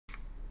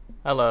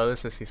Hello,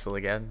 this is Cecil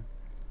again.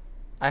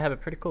 I have a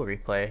pretty cool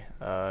replay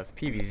of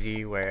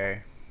PvZ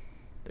where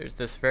there's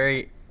this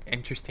very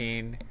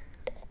interesting,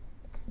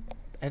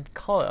 I'd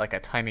call it like a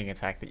timing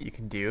attack that you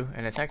can do,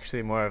 and it's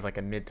actually more of like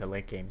a mid to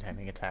late game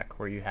timing attack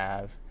where you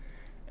have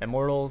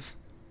Immortals,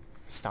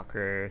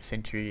 Stalker,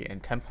 Sentry,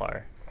 and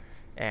Templar,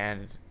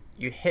 and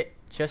you hit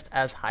just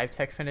as Hive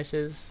Tech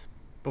finishes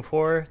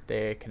before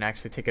they can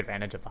actually take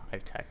advantage of the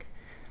Hive Tech.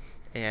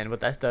 And what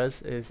that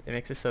does is it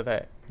makes it so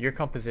that your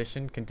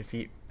composition can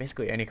defeat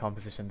basically any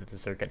composition that the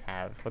Zerg can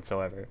have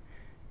whatsoever.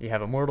 You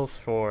have Immortals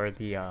for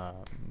the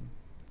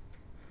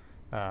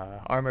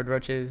armored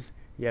roaches,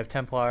 you have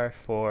Templar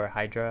for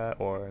Hydra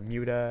or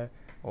Muta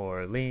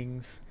or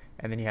Lings,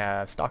 and then you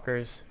have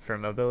Stalkers for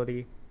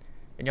mobility,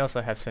 and you also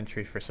have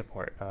Sentry for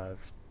support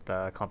of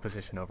the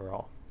composition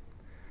overall.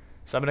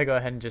 So I'm going to go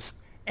ahead and just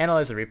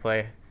analyze the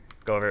replay,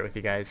 go over it with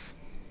you guys.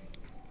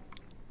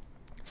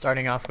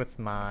 Starting off with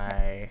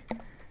my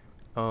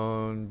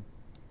own,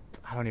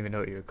 I don't even know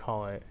what you would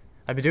call it.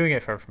 I've been doing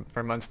it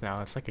for months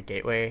now. It's like a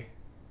gateway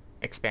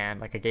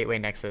expand, like a gateway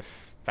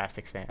nexus fast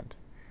expand.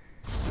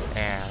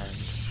 And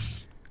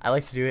I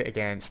like to do it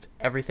against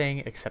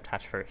everything except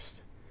hatch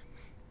first,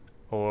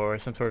 or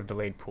some sort of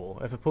delayed pool.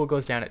 If a pool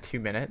goes down at 2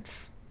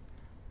 minutes,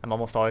 I'm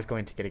almost always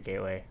going to get a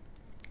gateway.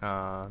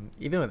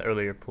 Even with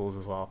earlier pools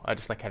as well. I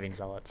just like having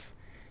zealots.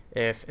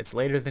 If it's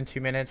later than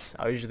 2 minutes,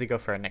 I'll usually go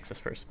for a nexus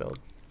first build.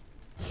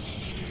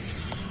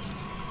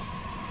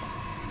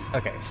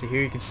 Okay, so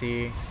here you can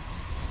see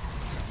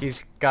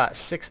he's got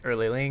 6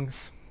 early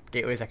lings.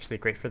 Gateway is actually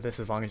great for this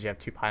as long as you have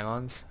 2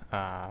 pylons.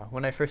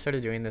 When I first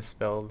started doing this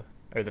build,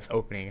 or this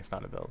opening, it's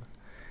not a build,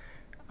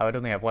 I would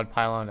only have 1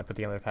 pylon. I put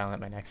the other pylon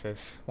at my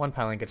nexus. 1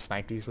 pylon gets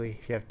sniped easily.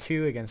 If you have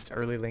 2 against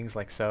early lings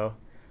like so,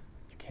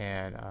 you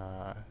can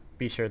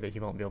be sure that he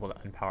won't be able to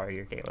unpower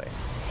your gateway.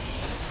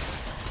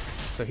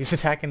 So he's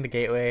attacking the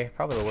gateway,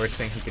 probably the worst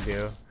thing he could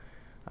do.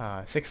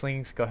 6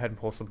 lings, go ahead and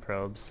pull some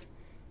probes.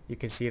 You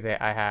can see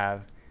that I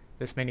have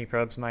this many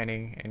probes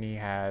mining, and he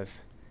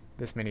has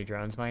this many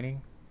drones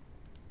mining.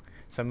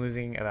 So I'm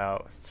losing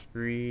about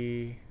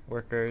 3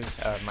 workers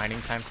of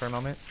mining time for a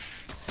moment.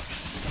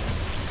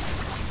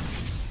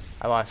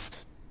 I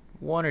lost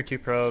 1 or 2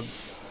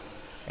 probes,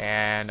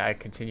 and I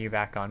continue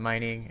back on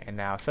mining, and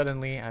now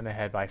suddenly I'm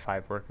ahead by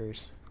 5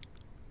 workers.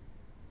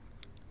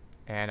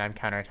 And I'm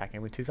counterattacking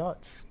with 2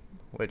 zealots,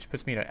 which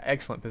puts me in an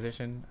excellent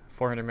position,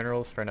 400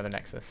 minerals for another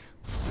nexus.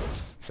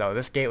 So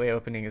this gateway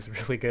opening is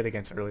really good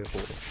against early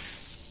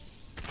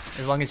pools,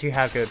 as long as you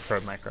have good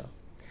probe micro.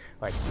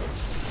 Like,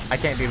 I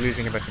can't be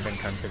losing a bunch of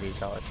income to these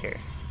zealots here.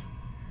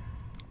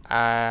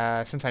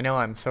 Since I know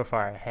I'm so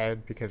far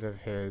ahead because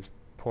of his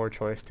poor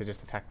choice to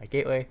just attack my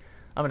gateway,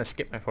 I'm going to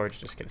skip my forge,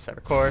 just get a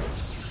sever core.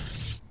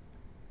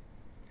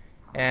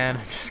 And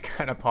I'm just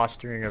kind of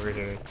posturing over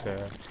here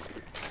to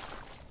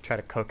try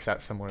to coax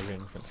out some more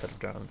lings instead of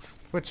drones,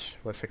 which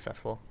was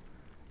successful.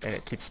 And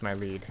it keeps my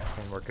lead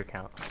in worker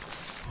count.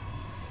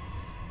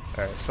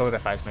 Or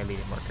solidifies my lead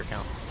in worker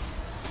count.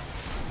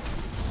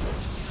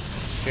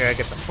 Here I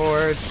get the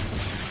forge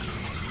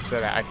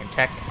so that I can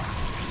tech.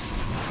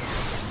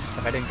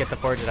 If I didn't get the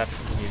forge, I'd have to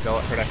continue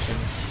zealot production,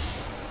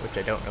 which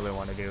I don't really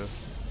want to do.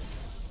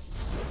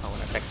 I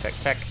want to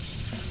tech.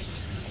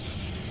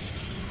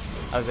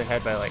 I was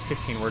ahead by like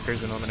 15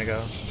 workers a moment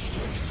ago.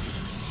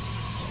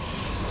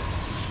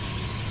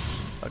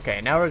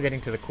 Okay, now we're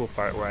getting to the cool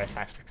part where I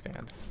fast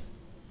expand.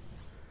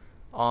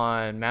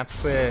 On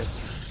maps with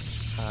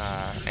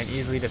an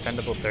easily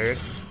defendable third,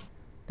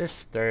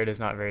 this third is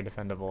not very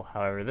defendable.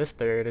 However, this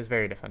third is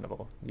very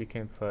defendable. You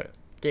can put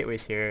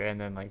gateways here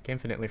and then like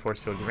infinitely force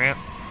field your ramp.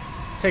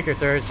 Take your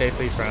third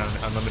safely from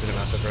unlimited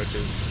amounts of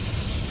roaches,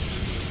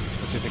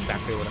 which is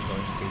exactly what I'm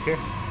going to do here.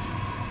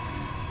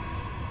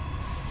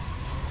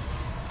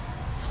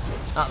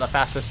 Not the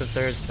fastest of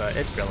thirds, but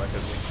it's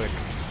relatively quick.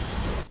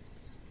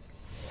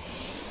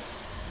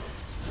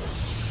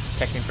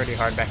 Teching pretty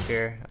hard back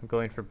here. I'm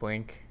going for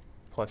blink,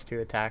 +2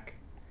 attack.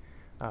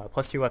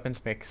 +2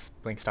 weapons makes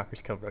blink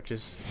stalkers kill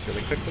roaches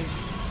really quickly.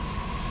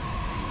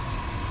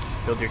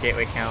 Build your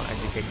gateway count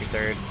as you take your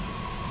third.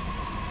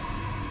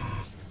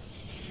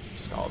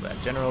 Just all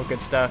that general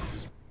good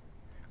stuff.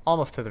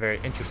 Almost to the very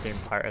interesting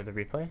part of the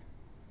replay.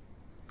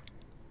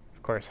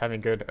 Of course,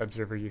 having good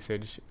observer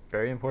usage,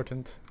 very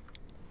important.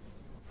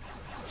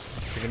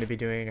 If you're going to be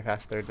doing a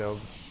fast third build,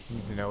 you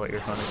need to know what your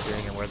opponent's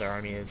doing and where their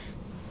army is.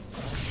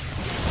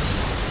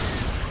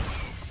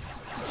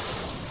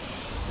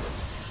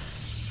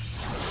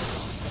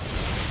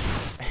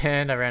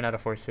 And I ran out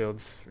of force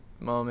fields for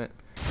a moment.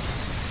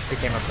 It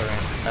came up the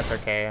ramp. That's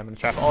okay. I'm going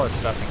to trap all this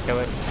stuff and kill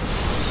it.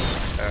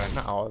 Or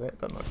not all of it,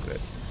 but most of it.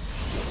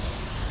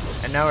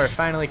 And now we're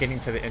finally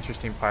getting to the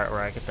interesting part where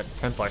I get the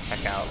Templar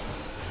tech out.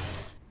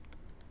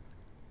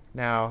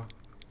 Now,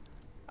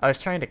 I was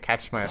trying to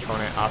catch my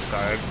opponent off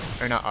guard,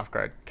 or not off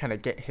guard, kind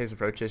of get his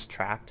roaches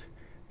trapped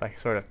by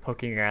sort of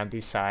poking around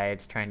these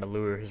sides, trying to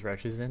lure his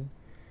roaches in,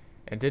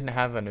 and didn't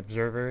have an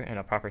observer in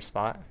a proper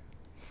spot.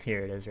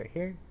 Here it is right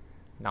here.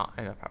 Not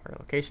in a proper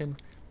location,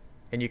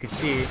 and you can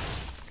see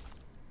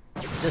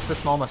Just the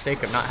small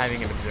mistake of not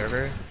having an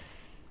observer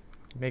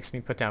makes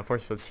me put down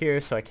force fields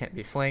here so I can't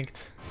be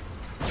flanked.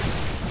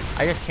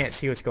 I just can't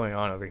see what's going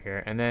on over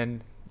here, and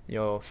then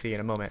you'll see in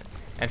a moment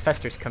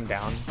infestors come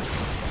down,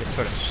 just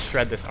sort of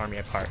shred this army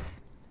apart.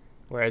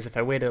 Whereas if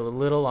I waited a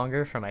little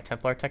longer for my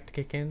Templar tech to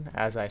kick in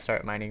as I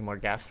start mining more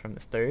gas from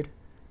this third,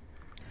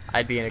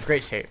 I'd be in a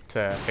great shape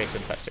to face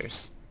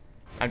infestors.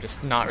 I'm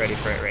just not ready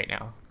for it right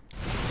now.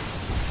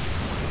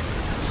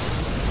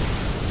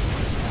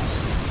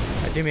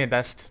 I do my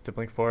best to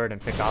blink forward and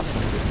pick off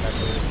some of the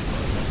infestors.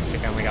 I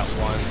think I only got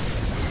one.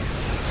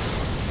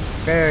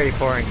 Very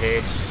poor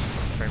engage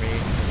for me.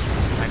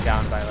 I'm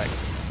down by like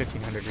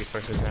 1,500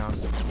 resources now.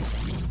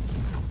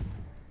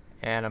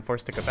 And I'm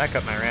forced to go back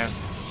up my ramp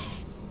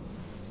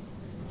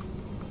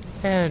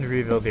and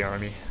rebuild the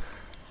army.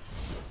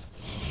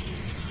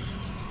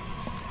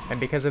 And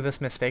because of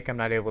this mistake, I'm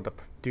not able to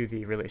do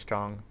the really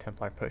strong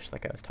Templar push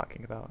like I was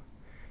talking about.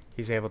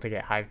 He's able to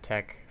get hive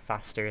tech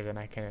faster than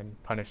I can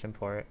punish him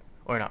for it.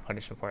 Or not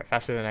punish him for it,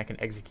 faster than I can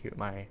execute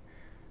my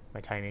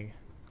timing.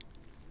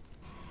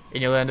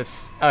 And you'll end up,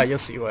 you'll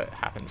see what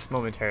happens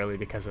momentarily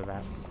because of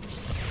that.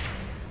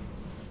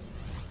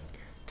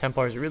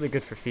 Templar is really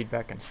good for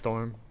feedback and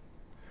storm.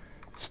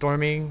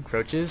 Storming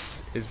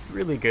roaches is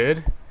really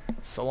good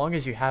so long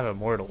as you have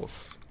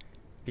immortals,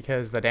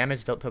 because the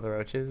damage dealt to the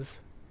roaches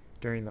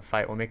during the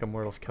fight will make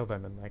immortals kill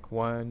them in like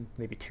 1,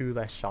 maybe 2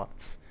 less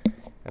shots,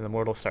 and the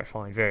mortals start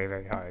falling very,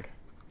 very hard.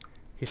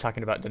 He's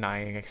talking about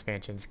denying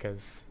expansions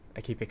because I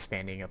keep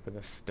expanding up in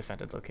this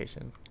defended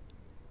location.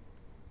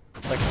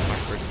 Like a smart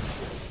person.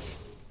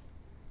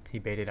 He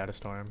baited out a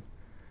storm.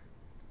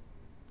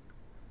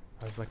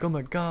 I was like, oh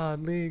my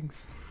god,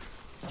 leagues!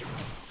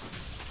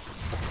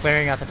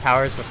 Clearing out the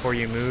towers before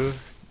you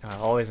move,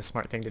 always a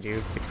smart thing to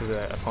do. Keep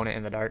the opponent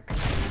in the dark.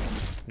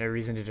 No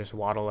reason to just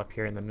waddle up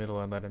here in the middle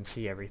and let him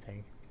see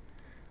everything.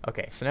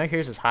 Okay, so now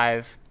here's his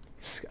hive.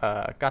 He's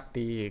got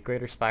the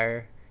greater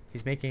spire.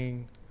 He's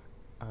making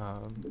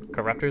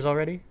corruptors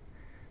already.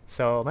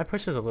 So my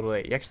push is a little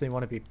late. You actually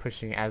want to be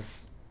pushing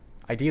as,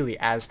 ideally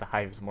as the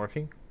hive is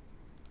morphing,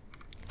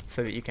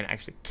 so that you can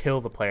actually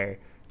kill the player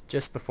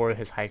just before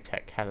his hive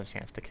tech has a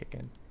chance to kick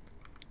in.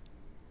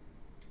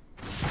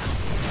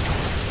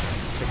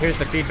 So here's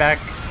the feedback.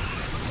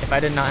 If I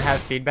did not have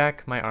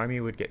feedback, my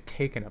army would get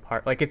taken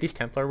apart. Like if these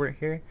Templar weren't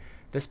here,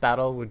 this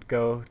battle would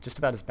go just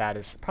about as bad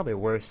as, probably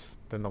worse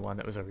than the one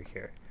that was over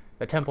here.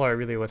 The Templar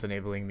really was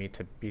enabling me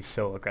to be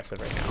so aggressive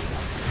right now.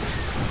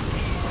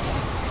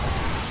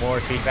 More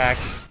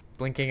feedbacks,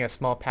 blinking a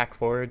small pack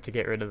forward to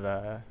get rid of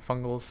the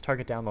fungals,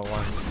 target down the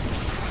ones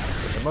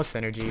with the most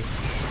energy.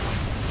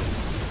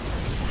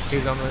 He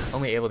was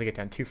only able to get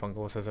down 2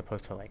 fungals as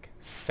opposed to like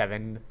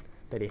 7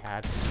 that he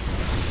had.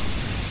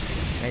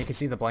 Now you can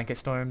see the blanket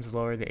storms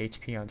lower the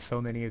HP on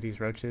so many of these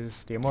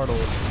roaches. The immortals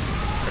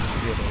are just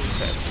able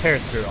to tear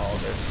through all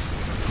of this.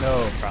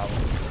 No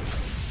problem.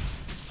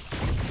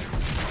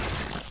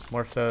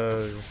 Morph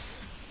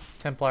those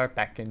Templar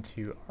back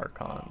into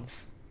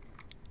Archons.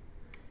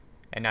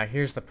 And now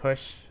here's the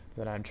push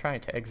that I'm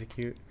trying to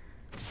execute.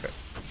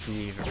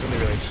 The really,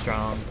 really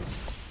strong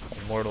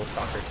Immortal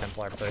Stalker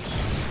Templar push.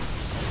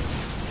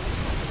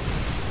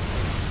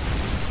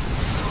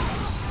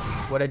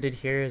 What I did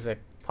here is I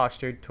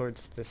postured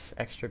towards this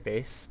extra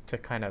base to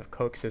kind of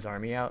coax his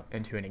army out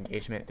into an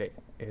engagement that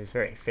is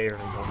very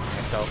favorable for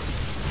myself.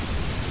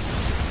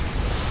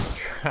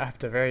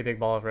 Trapped a very big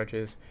ball of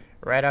roaches.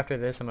 Right after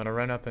this, I'm going to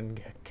run up and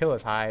kill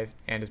his hive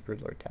and his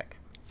Broodlord tech.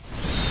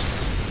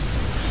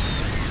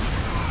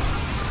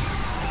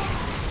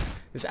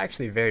 It's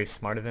actually very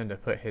smart of him to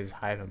put his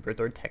hive and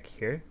Broodlord tech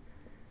here.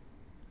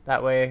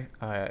 That way,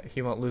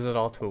 he won't lose it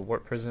all to a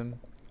warp prism.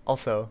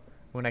 Also,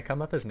 when I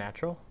come up as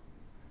natural,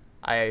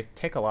 I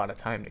take a lot of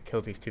time to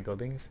kill these 2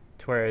 buildings,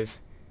 whereas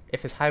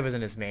if his hive was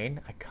in his main,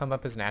 I come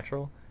up as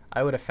natural,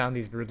 I would have found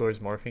these Broodlords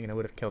morphing and I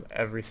would have killed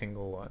every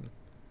single one.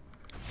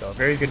 So a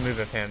very good move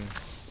of him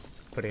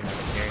putting them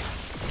in here.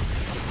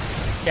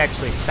 He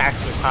actually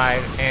sacks his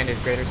hive and his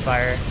greater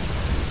spire.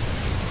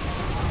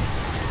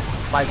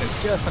 Buys him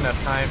just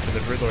enough time for the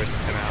Broodlords to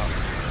come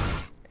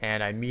out,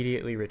 and I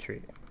immediately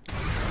retreat.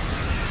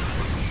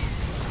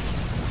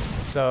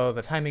 So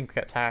the timing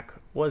attack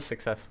was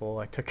successful.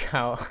 I took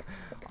out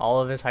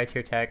all of his high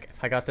tier tech.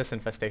 If I got this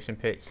infestation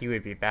pit, he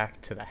would be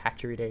back to the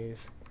hatchery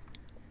days.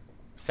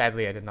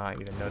 Sadly, I did not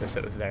even notice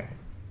it was there.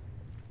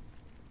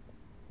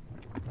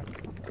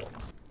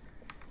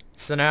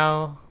 So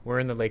now we're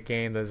in the late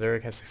game. The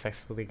Zerg has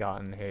successfully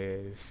gotten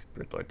his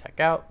Broodlord tech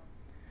out.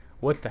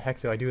 What the heck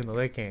do I do in the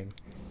late game?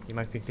 You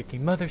might be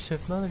thinking, mothership,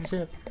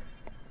 mothership.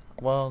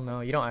 Well,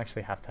 no, you don't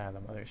actually have to have a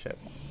mothership.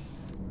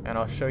 And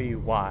I'll show you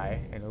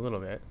why in a little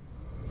bit.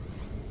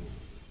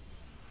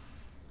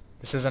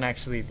 This isn't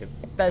actually the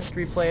best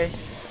replay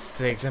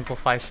to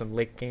exemplify some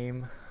late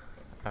game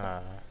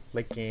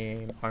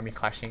army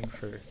clashing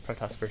for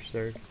Protoss vs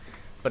Zerg,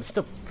 but it's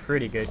still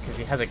pretty good because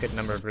he has a good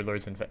number of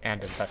Broodlords and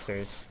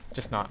infestors,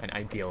 just not an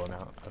ideal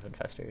amount of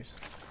infestors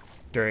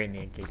during the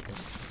engagement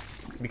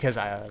because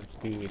I have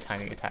the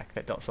timing attack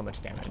that dealt so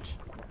much damage.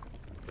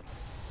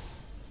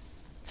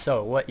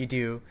 So what you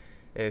do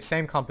is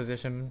same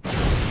composition,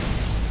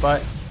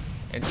 but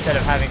instead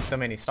of having so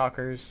many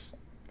stalkers,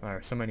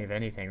 or so many of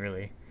anything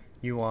really,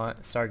 you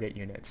want Stargate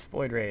units.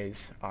 Void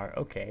Rays are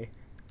okay.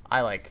 I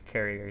like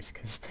carriers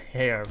because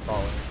they are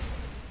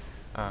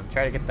baller.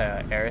 Try to get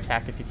the air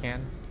attack if you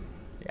can.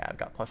 Yeah, I've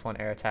got +1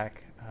 air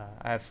attack.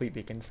 I have fleet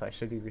beacons, so I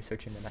should be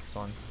researching the next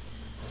one.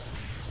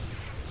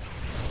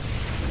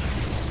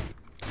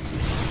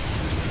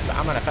 So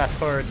I'm going to fast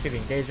forward to the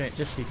engagement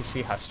just so you can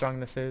see how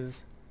strong this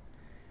is.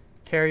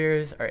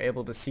 Carriers are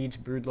able to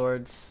siege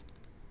broodlords,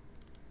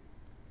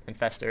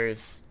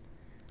 infestors.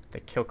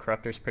 They kill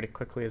corruptors pretty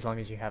quickly as long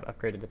as you have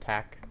upgraded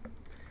attack.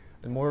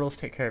 Immortals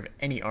take care of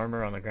any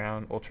armor on the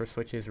ground, ultra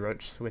switches,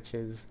 roach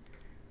switches.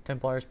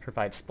 Templars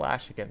provide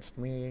splash against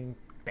Ling,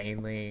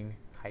 Baneling,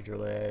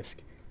 Hydralisk,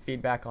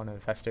 feedback on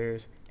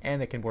infestors, and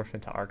they can morph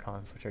into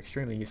Archons, which are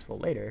extremely useful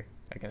later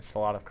against a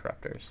lot of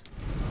corruptors.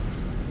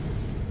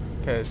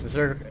 Because the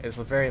Zerg is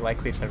very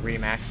likely to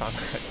remax on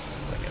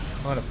like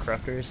a ton of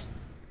corruptors.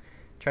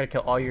 Try to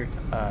kill all your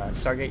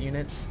Stargate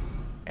units,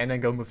 and then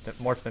go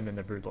morph them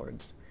into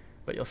broodlords.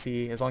 But you'll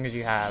see, as long as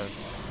you have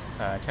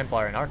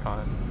Templar and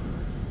Archon,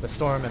 the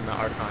Storm and the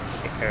Archons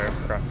take care of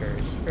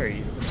corruptors very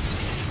easily.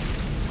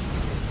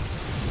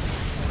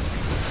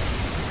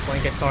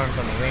 Blanket Storms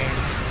on the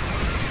wings.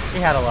 He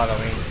had a lot of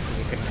wings because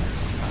he couldn't.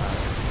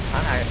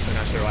 I'm actually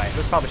not sure why.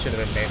 This probably should have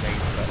been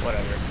banelings, but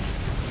whatever.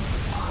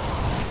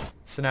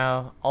 So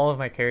now all of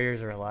my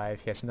carriers are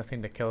alive. He has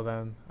nothing to kill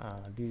them.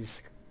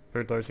 These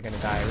broodlords are going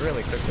to die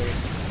really quickly.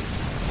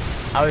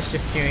 I was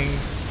just queuing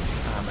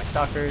my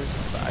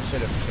stalkers, but I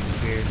should have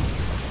queued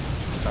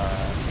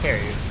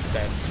carriers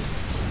instead,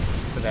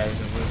 so that I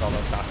didn't lose all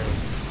those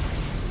stalkers.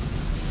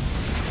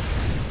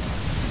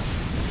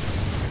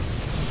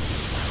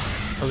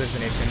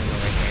 Hallucination in the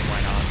late game,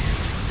 why not?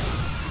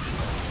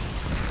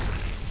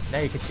 Now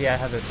you can see I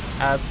have this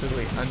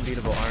absolutely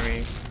unbeatable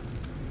army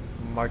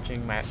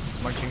marching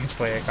its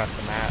way across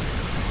the map.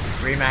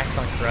 Remax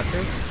on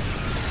corruptors.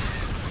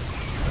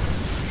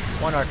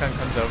 One Archon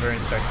comes over and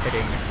starts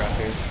hitting the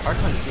corruptors.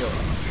 Archons deal a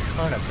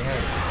ton of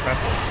damage to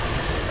corruptors.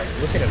 Like,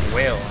 look at him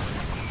wail on it.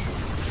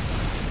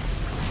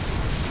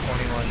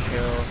 21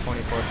 kill,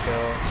 24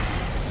 kill.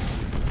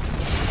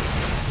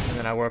 And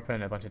then I warp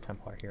in a bunch of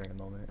Templar here in a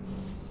moment.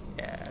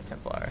 Yeah,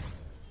 Templar.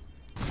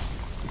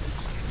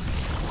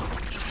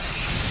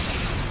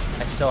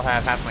 I still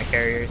have half my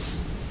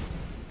carriers.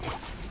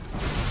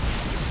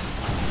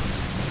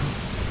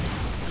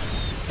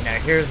 And now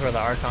here's where the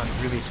Archons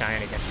really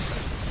shine against a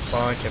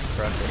bunch of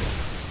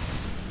corruptors.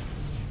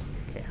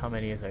 Okay, how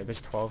many is there?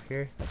 There's 12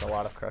 here? That's a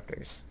lot of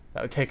corruptors.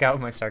 That would take out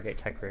my Stargate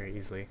tech very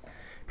easily.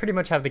 Pretty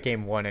much have the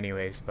game won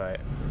anyways, but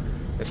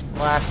this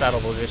last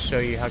battle will just show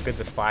you how good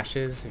the splash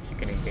is if you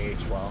can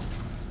engage well.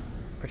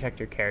 Protect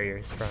your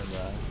carriers from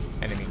the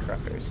enemy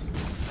corruptors.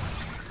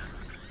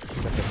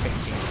 He's up to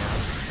 15 now.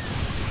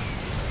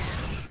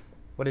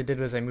 What I did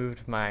was I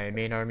moved my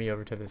main army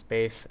over to this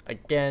base,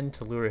 again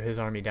to lure his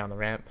army down the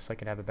ramp so I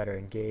could have a better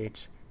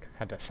engage.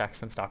 Had to sack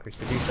some stalkers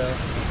to do so.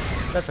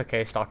 That's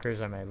okay,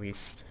 stalkers are my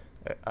least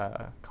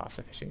cost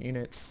efficient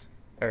units,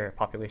 or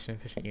population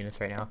efficient units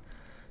right now.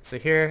 So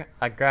here,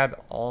 I grabbed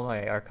all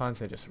my Archons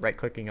and just right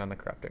clicking on the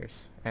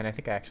corruptors. And I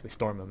think I actually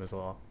storm them as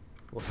well.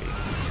 We'll see.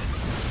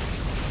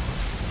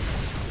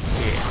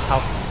 See how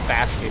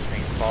fast these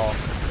things fall.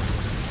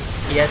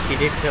 Yes, he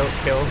did kill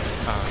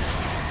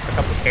a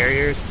couple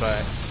carriers,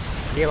 but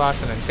he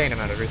lost an insane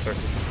amount of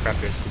resources and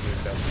corruptors to do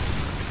so.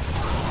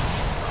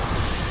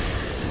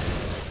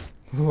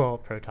 Lol,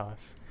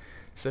 Protoss.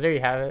 So there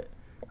you have it.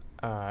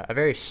 A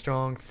very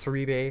strong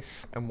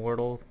 3-base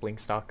Immortal,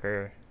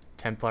 Blinkstalker,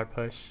 Templar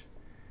push.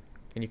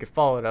 And you could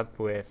follow it up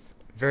with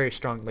very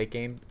strong late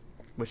game,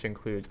 which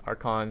includes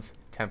Archons,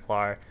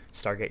 Templar,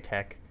 Stargate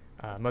Tech,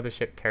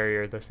 Mothership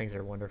Carrier. Those things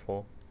are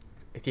wonderful.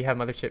 If you have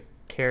Mothership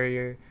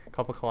Carrier, a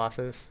couple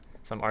Colossus,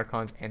 some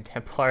Archons, and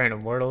Templar and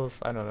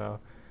Immortals, I don't know.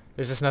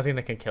 There's just nothing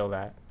that can kill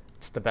that.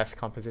 It's the best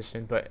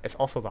composition, but it's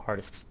also the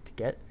hardest to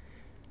get.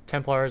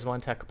 Templar is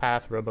one tech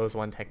path, Robo is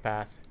one tech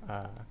path,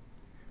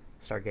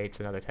 Stargate's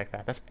another tech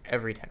path. That's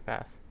every tech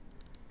path.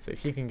 So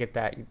if you can get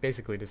that, you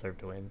basically deserve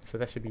to win. So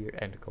that should be your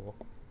end goal.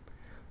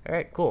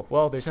 Alright, cool.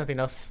 Well, there's nothing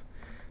else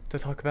to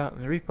talk about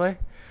in the replay.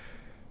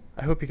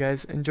 I hope you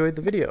guys enjoyed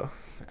the video.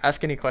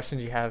 Ask any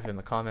questions you have in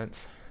the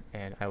comments,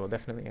 and I will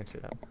definitely answer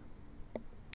them.